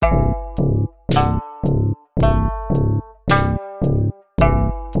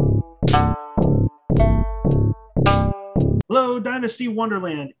Hello, Dynasty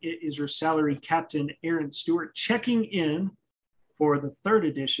Wonderland. It is your salary captain, Aaron Stewart, checking in for the third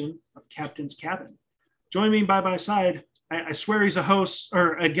edition of Captain's Cabin. Join me by my side. I swear he's a host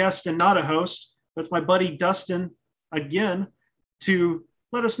or a guest and not a host. That's my buddy Dustin again to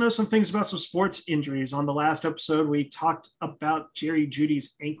let us know some things about some sports injuries. On the last episode, we talked about Jerry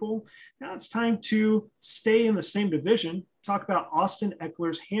Jeudy's ankle. Now it's time to stay in the same division, talk about Austin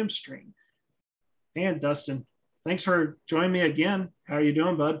Ekeler's hamstring. And Dustin, thanks for joining me again. How are you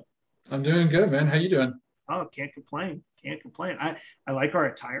doing, bud? I'm doing good, man. How you doing? Oh, can't complain. Can't complain. I like our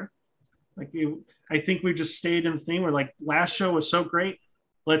attire. I think we just stayed in the theme where like last show was so great.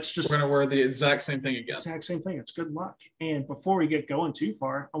 Let's just We're gonna wear the exact same thing again. exact same thing. It's good luck. And before we get going too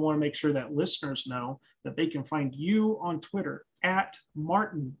far, I want to make sure that listeners know that they can find you on Twitter at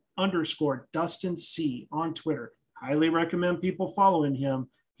Martin_Dustin C on Twitter. Highly recommend people following him.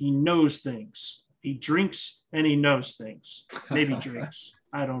 He knows things. He drinks and he knows things. Maybe drinks.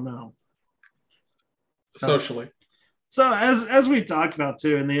 I don't know. Socially. So as we talked about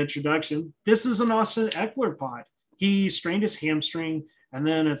too in the introduction, this is an Austin Ekeler pod. He strained his hamstring, and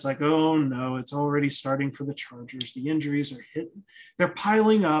then it's like, oh no, it's already starting for the Chargers. The injuries are hitting. They're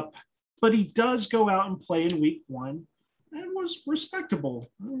piling up, but he does go out and play in week one and was respectable.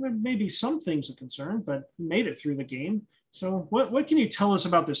 Well, there may be some things of concern, but he made it through the game. So what can you tell us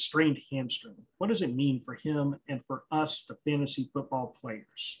about this strained hamstring? What does it mean for him and for us, the fantasy football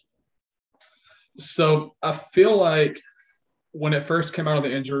players? So I feel like when it first came out of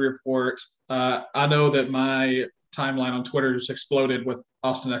the injury report, I know that my timeline on Twitter just exploded with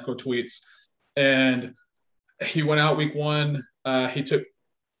Austin Ekeler tweets. And he went out week one. He took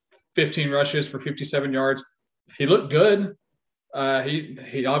 15 rushes for 57 yards. He looked good.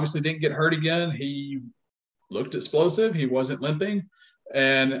 He obviously didn't get hurt again. He looked explosive. He wasn't limping.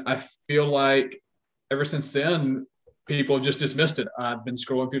 And I feel like ever since then, people just dismissed it. I've been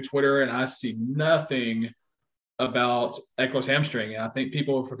scrolling through Twitter and I see nothing about Ekeler's hamstring. And I think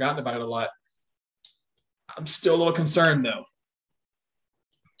people have forgotten about it a lot. I'm still a little concerned though.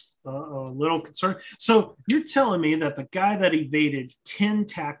 A little concerned. So you're telling me that the guy that evaded 10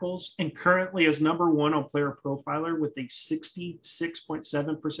 tackles and currently is number one on Player Profiler with a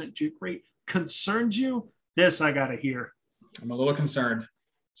 66.7% juke rate concerns you? This I got to hear. I'm a little concerned.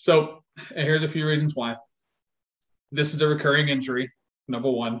 So, and here's a few reasons why. This is a recurring injury,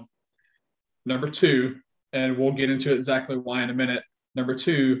 number one. Number two, and we'll get into exactly why in a minute. Number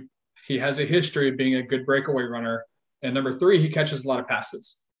two, he has a history of being a good breakaway runner. And number three, he catches a lot of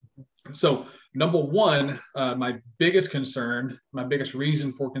passes. So, number one, my biggest concern, my biggest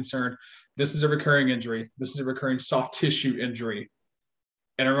reason for concern, this is a recurring injury. This is a recurring soft tissue injury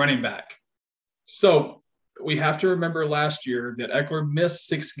and a running back. So, we have to remember last year that Ekeler missed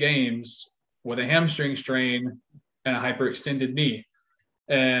 6 games with a hamstring strain and a hyperextended knee.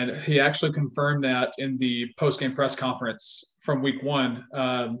 And he actually confirmed that in the post-game press conference from week one.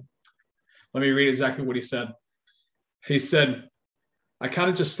 Let me read exactly what he said. He said, I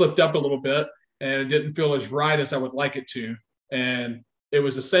kind of just slipped up a little bit and it didn't feel as right as I would like it to. And it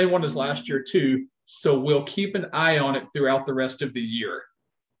was the same one as last year too. So we'll keep an eye on it throughout the rest of the year.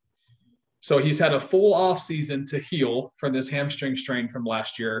 So he's had a full off season to heal from this hamstring strain from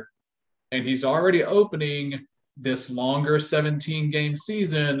last year. And he's already opening this longer 17-game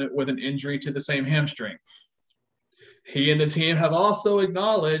season with an injury to the same hamstring. He and the team have also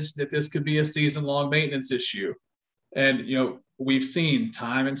acknowledged that this could be a season-long maintenance issue. And, we've seen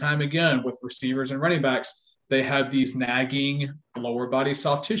time and time again with receivers and running backs, they have these nagging lower body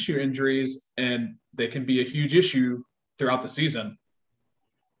soft tissue injuries, and they can be a huge issue throughout the season.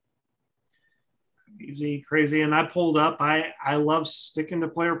 Crazy. And I pulled up, I love sticking to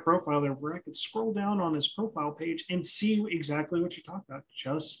Player Profiler where I could scroll down on his profile page and see exactly what you're talking about.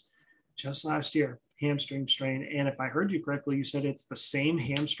 Just last year, hamstring strain. And if I heard you correctly, you said it's the same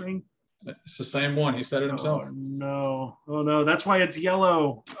hamstring. It's the same one. He said it himself. Oh no. That's why it's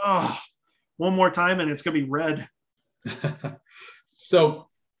yellow. Oh, one more time and it's going to be red. So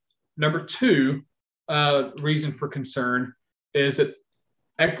number two reason for concern is that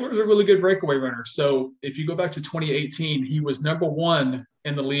Ekeler's a really good breakaway runner. So if you go back to 2018, he was number one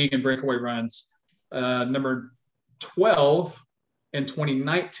in the league in breakaway runs, number 12 in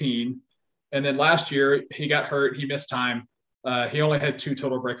 2019. And then last year he got hurt. He missed time. He only had 2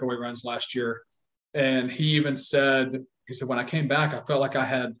 total breakaway runs last year. And he even said, when I came back, I felt like I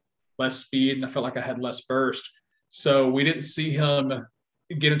had less speed and I felt like I had less burst. So we didn't see him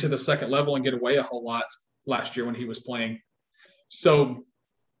get into the second level and get away a whole lot last year when he was playing. So,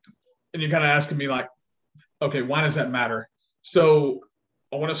 and you're kind of asking me like, okay, why does that matter? So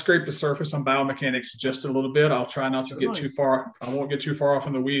I want to scrape the surface on biomechanics just a little bit. I'll try not to get too far. I won't get too far off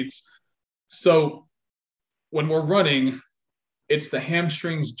in the weeds. So when we're running, it's the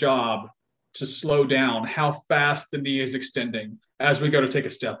hamstring's job to slow down how fast the knee is extending as we go to take a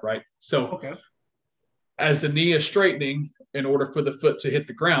step, right? So as the knee is straightening, in order for the foot to hit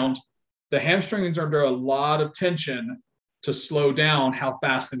the ground, the hamstring is under a lot of tension to slow down how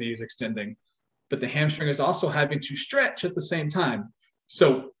fast the knee is extending. But the hamstring is also having to stretch at the same time.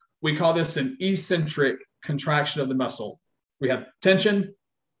 So we call this an eccentric contraction of the muscle. We have tension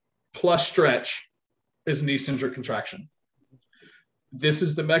plus stretch is an eccentric contraction. This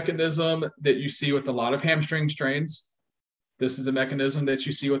is the mechanism that you see with a lot of hamstring strains. This is the mechanism that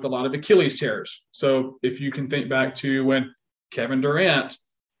you see with a lot of Achilles tears. So if you can think back to when Kevin Durant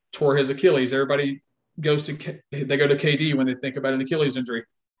tore his Achilles, everybody go to KD when they think about an Achilles injury.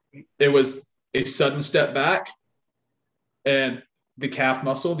 It was a sudden step back, and the calf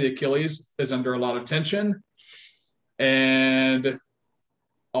muscle, the Achilles, is under a lot of tension and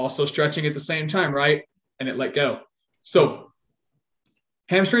also stretching at the same time, right? And it let go. So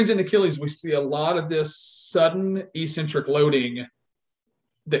hamstrings and Achilles, we see a lot of this sudden eccentric loading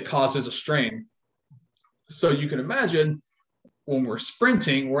that causes a strain. So you can imagine when we're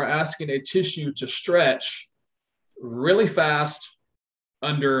sprinting, we're asking a tissue to stretch really fast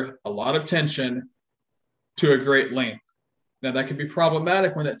under a lot of tension to a great length. Now, that can be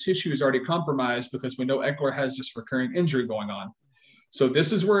problematic when that tissue is already compromised because we know Ekeler has this recurring injury going on. So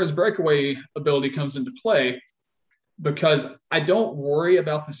this is where his breakaway ability comes into play, because I don't worry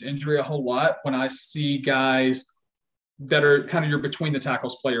about this injury a whole lot when I see guys that are kind of your between the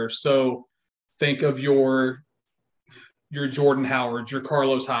tackles players. So think of your Jordan Howards, your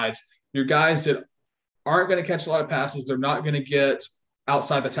Carlos Hydes, your guys that aren't going to catch a lot of passes. They're not going to get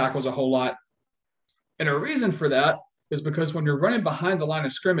outside the tackles a whole lot. And a reason for that is because when you're running behind the line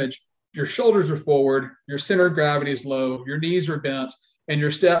of scrimmage, your shoulders are forward, your center of gravity is low, your knees are bent, and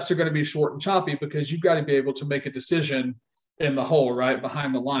your steps are going to be short and choppy because you've got to be able to make a decision in the hole, right,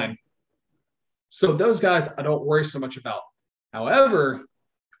 behind the line. So those guys I don't worry so much about. However,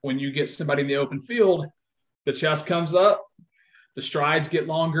 when you get somebody in the open field, the chest comes up, the strides get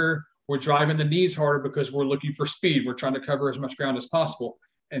longer, we're driving the knees harder because we're looking for speed. We're trying to cover as much ground as possible.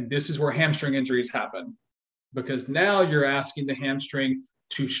 And this is where hamstring injuries happen, because now you're asking the hamstring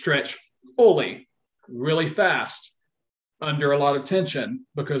to stretch fully, really fast, under a lot of tension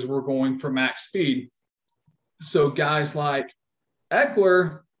because we're going for max speed. So guys like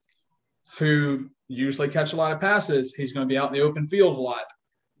Ekeler, who usually catch a lot of passes, he's going to be out in the open field a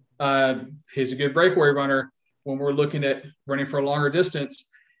lot. He's a good breakaway runner. When we're looking at running for a longer distance,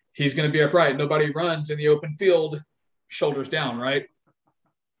 he's going to be upright. Nobody runs in the open field, shoulders down, right?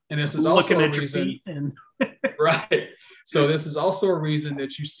 And this is also a reason, right? So this is also a reason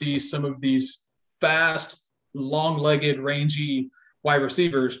that you see some of these fast, long-legged, rangy wide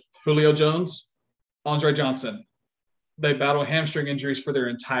receivers, Julio Jones, Andre Johnson. They battle hamstring injuries for their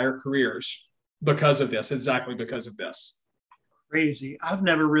entire careers because of this, exactly because of this. Crazy. I've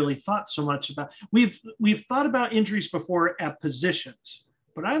never really thought so much about. We've thought about injuries before at positions,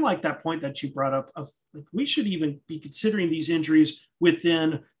 but I like that point that you brought up of we should even be considering these injuries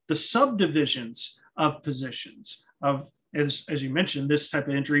within the subdivisions of positions. Of as you mentioned, this type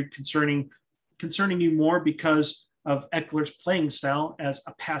of injury concerning you more because of Ekeler's playing style as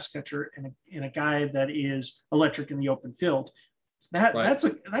a pass catcher and a guy that is electric in the open field. That's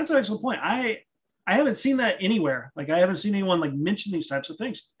an excellent point. I haven't seen that anywhere. Like I haven't seen anyone like mention these types of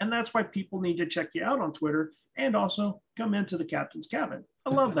things. And that's why people need to check you out on Twitter and also come into the Captain's Cabin.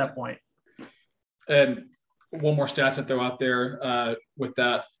 I love that point. And one more stat to throw out there with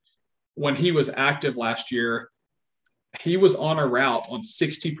that. When he was active last year, he was on a route on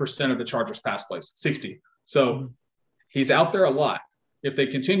 60% of the Chargers pass plays, 60. So he's out there a lot. If they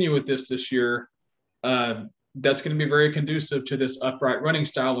continue with this year, that's going to be very conducive to this upright running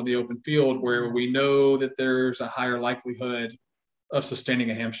style in the open field where we know that there's a higher likelihood of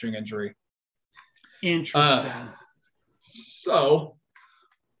sustaining a hamstring injury. Interesting. So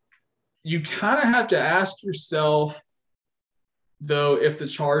you kind of have to ask yourself, though, if the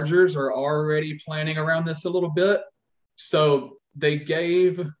Chargers are already planning around this a little bit. So they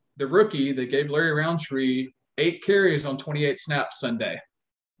gave Larry Roundtree 8 carries on 28 snaps Sunday.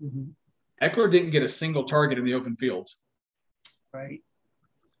 Mm-hmm. Ekeler didn't get a single target in the open field. Right.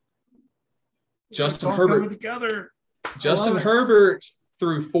 Justin Herbert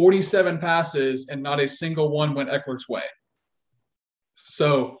threw 47 passes and not a single one went Ekeler's way.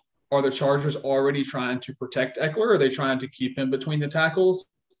 So are the Chargers already trying to protect Ekeler? Are they trying to keep him between the tackles,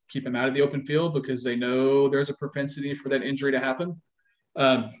 keep him out of the open field because they know there's a propensity for that injury to happen?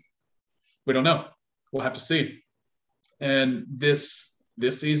 We don't know. We'll have to see. And this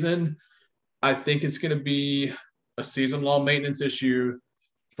season, I think it's going to be a season-long maintenance issue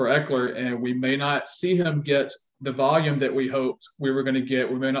for Ekeler, and we may not see him get the volume that we hoped we were going to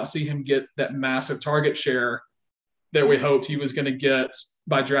get. We may not see him get that massive target share that we hoped he was going to get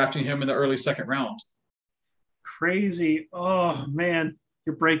by drafting him in the early second round. Crazy. Oh, man,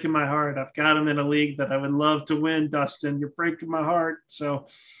 you're breaking my heart. I've got him in a league that I would love to win, Dustin. You're breaking my heart. So,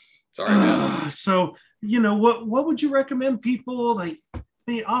 sorry, man. So, what would you recommend people like? I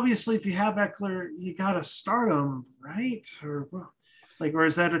mean, obviously, if you have Ekeler, you got to start him, right? Or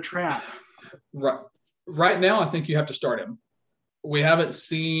is that a trap? Right now, I think you have to start him. We haven't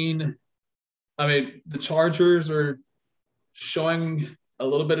seen. I mean, the Chargers are showing a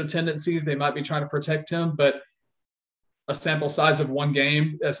little bit of tendency. They might be trying to protect him, but a sample size of one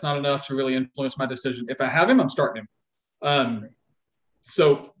game, that's not enough to really influence my decision. If I have him, I'm starting him.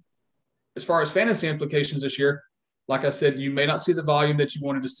 So as far as fantasy implications this year, like I said, you may not see the volume that you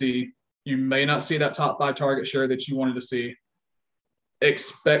wanted to see. You may not see that top 5 target share that you wanted to see.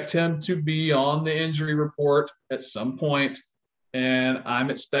 Expect him to be on the injury report at some point, and I'm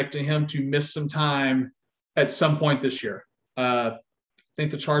expecting him to miss some time at some point this year. I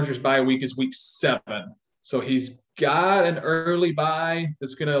think the Chargers bye week is week 7. So he's got an early bye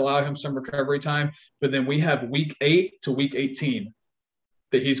that's going to allow him some recovery time. But then we have week 8 to week 18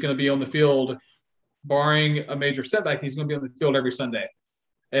 that he's going to be on the field, barring a major setback. He's going to be on the field every Sunday.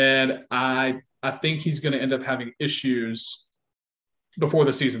 And I think he's going to end up having issues before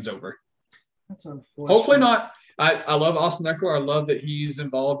the season's over. That's unfortunate. Hopefully not. I love Austin Ekeler. I love that he's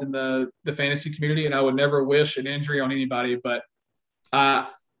involved in the fantasy community, and I would never wish an injury on anybody, but I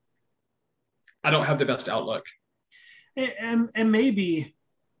don't have the best outlook. And maybe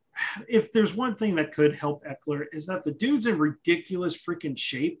if there's one thing that could help Ekeler is that the dude's in ridiculous freaking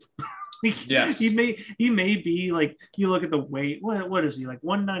shape. Yes. He may be like, you look at the weight, what is he, like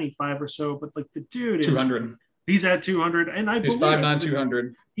 195 or so, but like the dude is 200. He's at 200, and he's 5'9",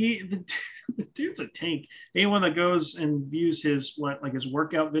 200. The dude's a tank. Anyone that goes and views his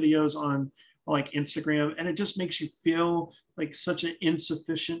workout videos on like Instagram, and it just makes you feel like such an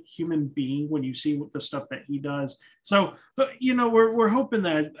insufficient human being when you see what the stuff that he does. So, but we're hoping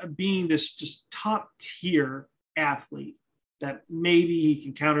that being this just top tier athlete, that maybe he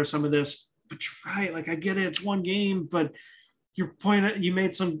can counter some of this. But you're right, like I get it, it's one game, but you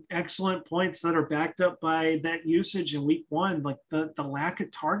made some excellent points that are backed up by that usage in week 1, like the lack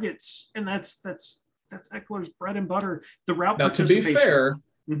of targets, and that's Ekeler's bread and butter. The route now, participation.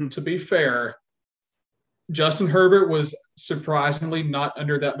 To be fair, Justin Herbert was surprisingly not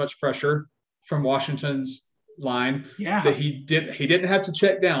under that much pressure from Washington's line. Yeah, that he didn't have to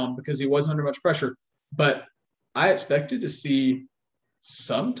check down because he wasn't under much pressure. But I expected to see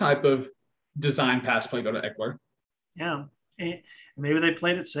some type of design pass play go to Ekeler. Yeah. Maybe they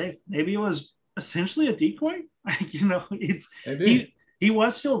played it safe. Maybe it was essentially a decoy. He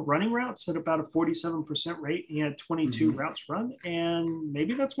was still running routes at about a 47% rate. He had 22 routes run, and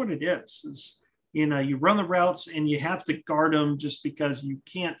maybe that's what it is. You run the routes and you have to guard them just because you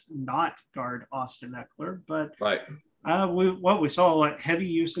can't not guard Austin Ekeler. But right. We saw a lot heavy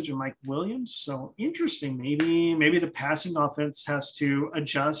usage of Mike Williams. So interesting. Maybe the passing offense has to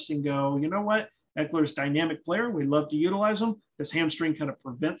adjust and go, you know what? Ekeler's dynamic player. We love to utilize him. This hamstring kind of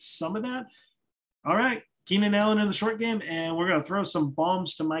prevents some of that. All right, Keenan Allen in the short game, and we're going to throw some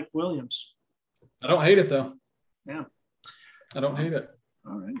bombs to Mike Williams. I don't hate it, though. Yeah. I don't hate it.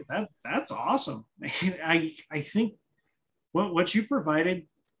 All right, that's awesome. I think what you provided,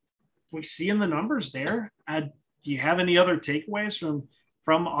 we see in the numbers there. Do you have any other takeaways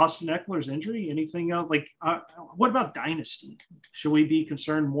from Austin Ekeler's injury? Anything else? What about dynasty? Should we be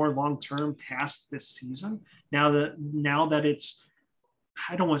concerned more long-term past this season? Now that it's,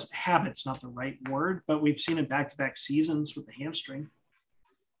 I don't want habit's not the right word, but we've seen it back-to-back seasons with the hamstring.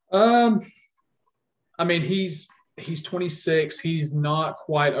 I mean, he's 26. He's not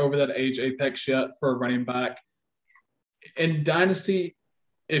quite over that age apex yet for a running back. In dynasty,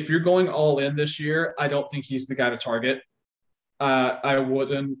 if you're going all in this year, I don't think he's the guy to target. I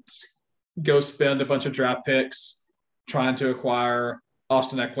wouldn't go spend a bunch of draft picks trying to acquire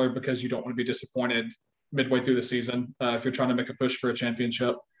Austin Ekeler because you don't want to be disappointed midway through the season if you're trying to make a push for a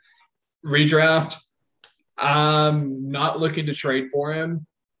championship. Redraft, I'm not looking to trade for him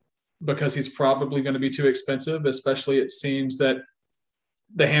because he's probably going to be too expensive, especially it seems that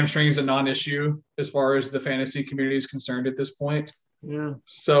the hamstring is a non-issue as far as the fantasy community is concerned at this point. Yeah.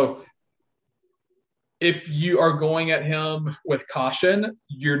 So if you are going at him with caution,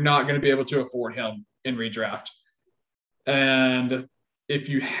 you're not going to be able to afford him in redraft. And if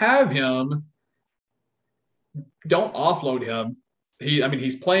you have him, don't offload him.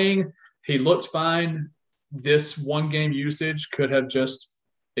 He's playing. He looked fine. This one game usage could have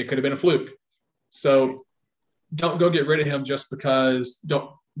been a fluke. So don't go get rid of him just because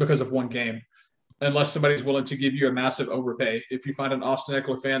of one game, unless somebody's willing to give you a massive overpay. If you find an Austin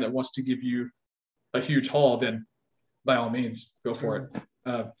Ekeler fan that wants to give you a huge haul, then by all means, go for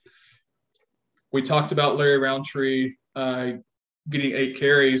it. We talked about Larry Roundtree getting 8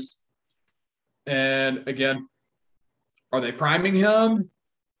 carries. And again, are they priming him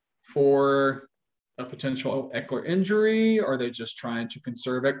for a potential Ekeler injury? Or are they just trying to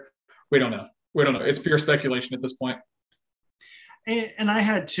conserve it? We don't know. It's pure speculation at this point. And I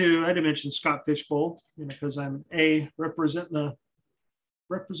had to mention Scott Fishbowl, because I'm representing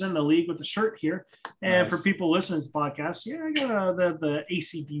the league with the shirt here. And Nice. For people listening to the podcast, I got the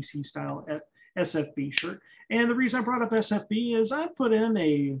ACDC style SFB shirt. And the reason I brought up SFB is I put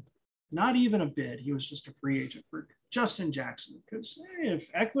in not even a bid. He was just a free agent for Justin Jackson. Because if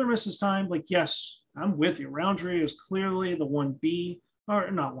Ekeler misses time, yes, I'm with you. Roundtree is clearly the 1B,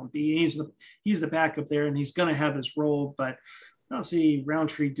 or not 1B. He's the backup there, and he's going to have his role. But I don't see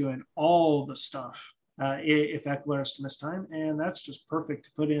Roundtree doing all the stuff if Ekeler has to miss time. And that's just perfect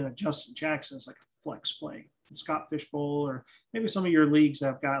to put in a Justin Jackson as like a flex play. Scott Fishbowl, or maybe some of your leagues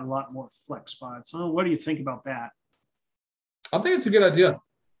have gotten a lot more flex spots. So what do you think about that? I think it's a good idea.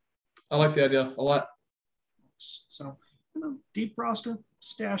 I like the idea a lot. So, deep roster,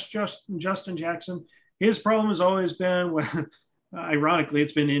 stash Justin Jackson. His problem has always been, ironically,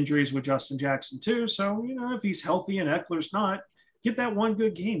 it's been injuries with Justin Jackson too. So, if he's healthy and Eckler's not, get that one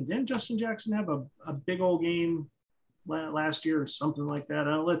good game. Didn't Justin Jackson have a big old game last year or something like that?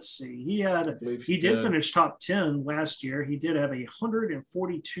 Let's see. He did finish top 10 last year. He did have a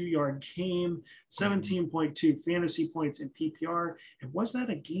 142-yard game, 17.2 fantasy points in PPR. And was that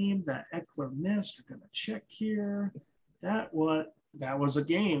a game that Ekeler missed? We're going to check here. That was a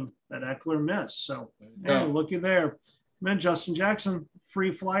game that Ekeler missed. So looky there. Man, Justin Jackson,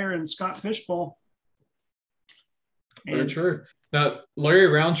 free flyer, and Scott Fishbowl. Very true. Now, Larry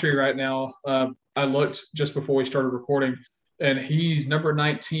Roundtree right now, I looked just before we started recording, and he's number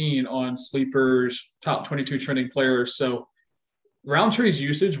 19 on Sleeper's top 22 trending players. So Roundtree's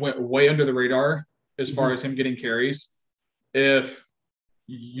usage went way under the radar as far as him getting carries. If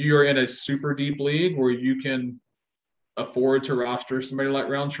you're in a super deep league where you can afford to roster somebody like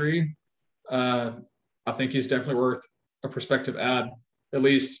Roundtree, I think he's definitely worth a prospective ad, at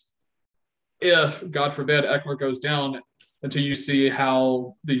least if, God forbid, Ekeler goes down, until you see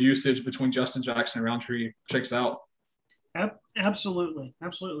how the usage between Justin Jackson and Roundtree shakes out. Absolutely.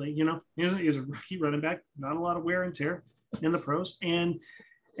 He's a rookie running back, not a lot of wear and tear in the pros. And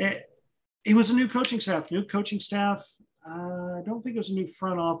it was a new coaching staff. I don't think it was a new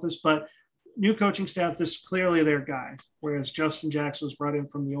front office, but new coaching staff. This is clearly their guy, whereas Justin Jackson was brought in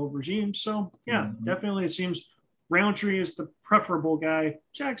from the old regime. So, definitely it seems Roundtree is the preferable guy.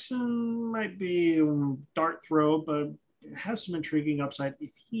 Jackson might be a dart throw, but it has some intriguing upside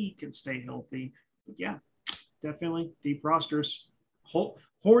if he can stay healthy. But definitely deep rosters.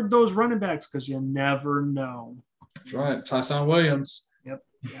 Hoard those running backs because you never know. That's right. Tyson Williams. Yep,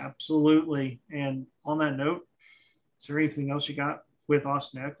 absolutely. And on that note, is there anything else you got with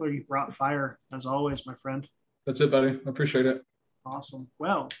Austin Ekeler? You brought fire, as always, my friend. That's it, buddy. I appreciate it. Awesome.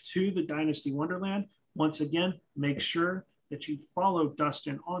 Well, to the Dynasty Wonderland, once again, make sure that you follow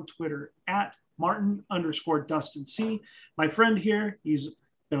Dustin on Twitter at Martin_Dustin C. My friend here, he's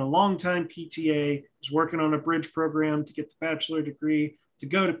been a long-time PTA. He's working on a bridge program to get the bachelor degree to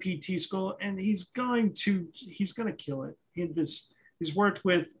go to PT school, and he's going to kill it. He's worked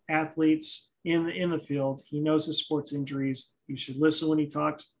with athletes in the field. He knows his sports injuries. You should listen when he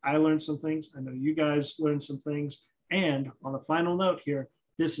talks. I learned some things. I know you guys learned some things. And on the final note here,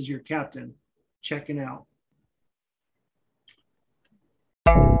 this is your captain checking out.